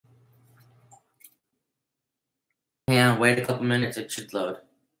Hang on, wait a couple minutes, it should load.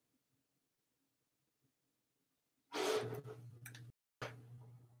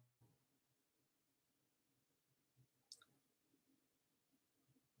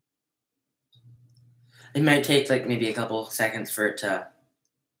 It might take like maybe a couple seconds for it to.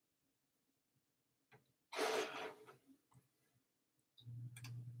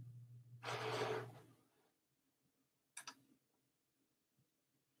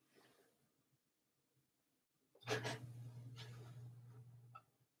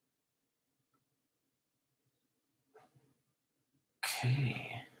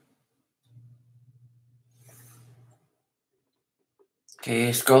 Okay.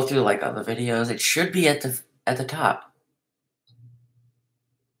 Okay, scroll through like other videos. It should be at the top.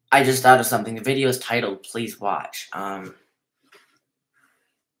 I just thought of something. The video is titled "Please Watch." Edit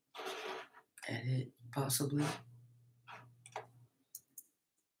possibly.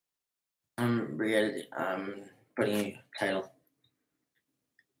 Re-edit. Putting a title.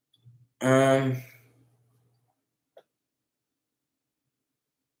 Oh.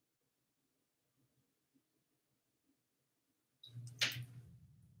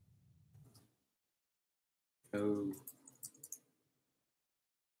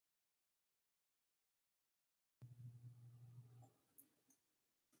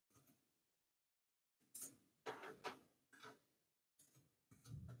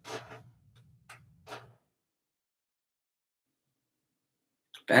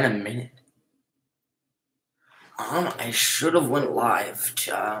 Been a minute. I should have went live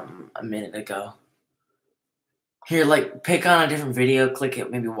a minute ago. Here, like, pick on a different video, click it,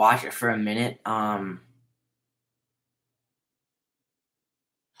 maybe watch it for a minute.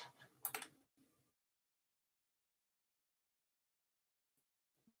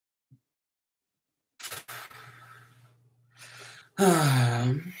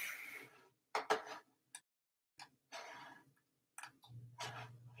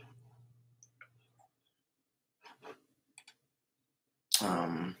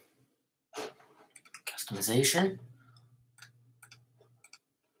 um, Customization.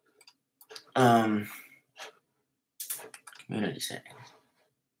 Community settings.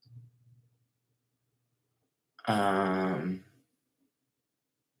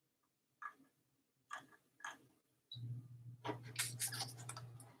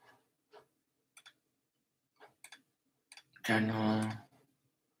 General.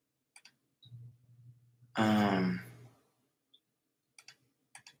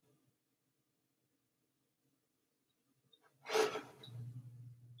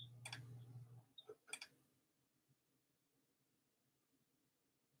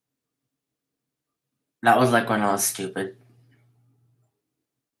 That was like when I was stupid.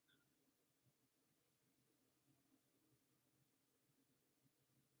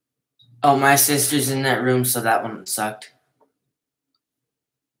 Oh, my sister's in that room, so that one sucked.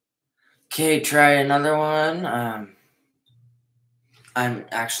 Okay, try another one. I'm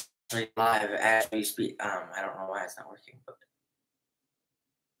actually live as we speak. I don't know why it's not working, but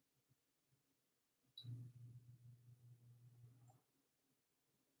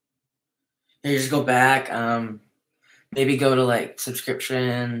you just go back. Maybe go to like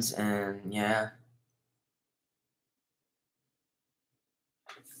subscriptions and yeah.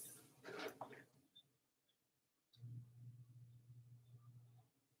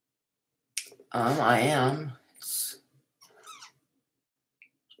 I am.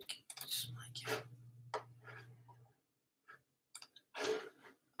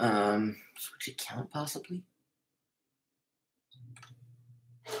 Switch account possibly.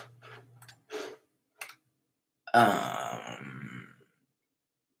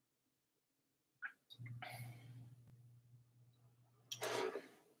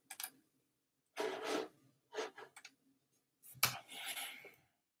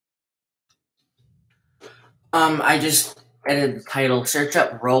 I just edited the title. Search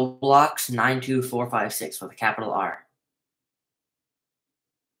up Roblox 92456 with a capital R.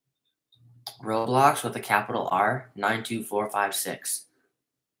 Roblox with a capital R 92456.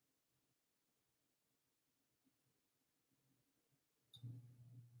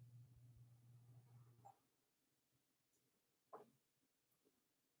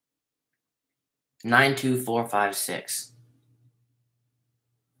 Nine two four five six.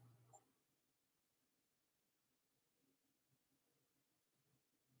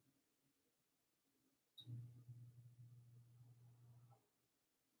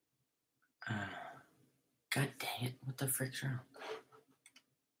 God dang it! What the frick's wrong?